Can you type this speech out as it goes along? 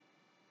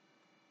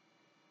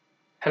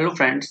Hello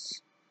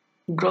friends,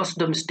 Gross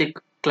Domestic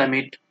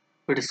Climate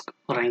Risk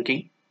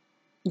Ranking.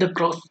 The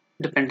Cross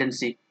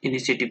Dependency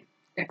Initiative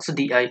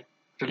XDI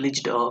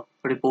released a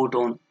report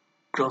on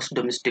gross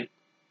domestic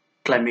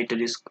climate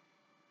risk.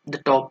 The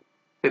top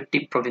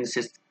 50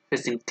 provinces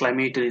facing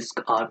climate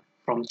risk are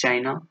from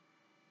China,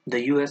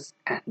 the US,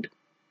 and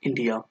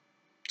India.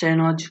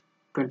 China's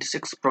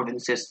 26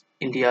 provinces,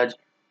 India's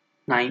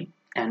 9,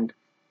 and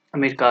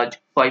America's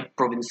 5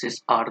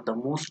 provinces are the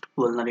most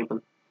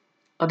vulnerable.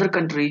 Other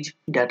countries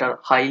that are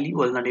highly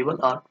vulnerable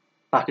are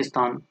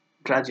Pakistan,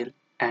 Brazil,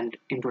 and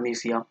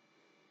Indonesia.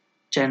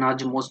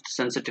 China's most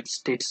sensitive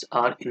states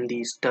are in the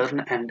eastern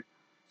and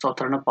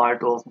southern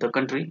part of the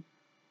country,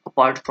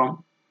 apart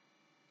from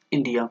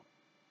India.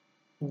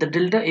 The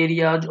delta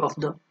areas of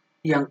the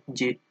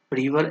Yangtze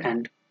River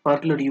and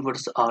Pearl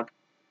rivers are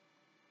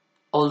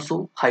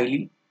also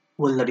highly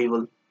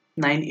vulnerable.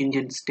 9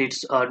 Indian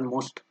states are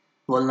most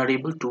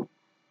vulnerable to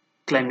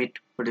climate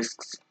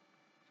risks.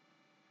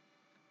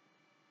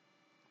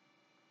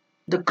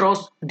 The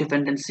Cross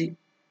Dependency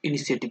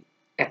Initiative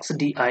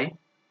 (XDI)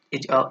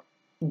 is a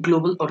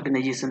global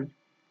organization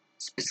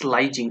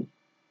specializing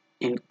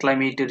in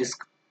climate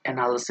risk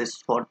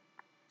analysis for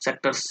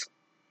sectors,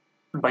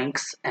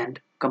 banks, and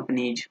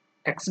companies.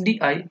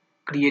 XDI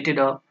created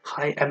a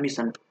high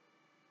emission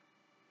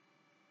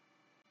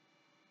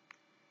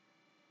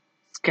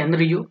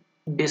scenario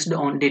based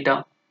on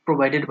data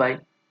provided by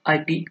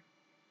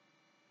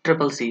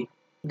IPCCC.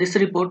 This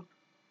report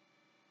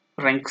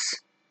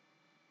ranks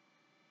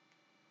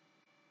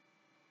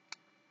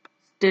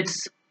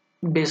states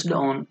based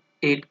on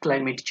 8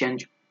 climate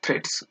change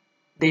threats.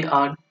 They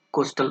are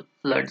coastal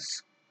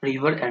floods,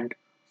 river and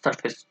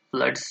surface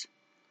floods,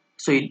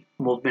 soil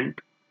movement,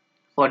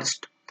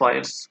 forest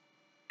fires,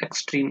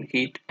 extreme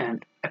heat,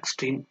 and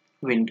extreme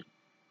wind.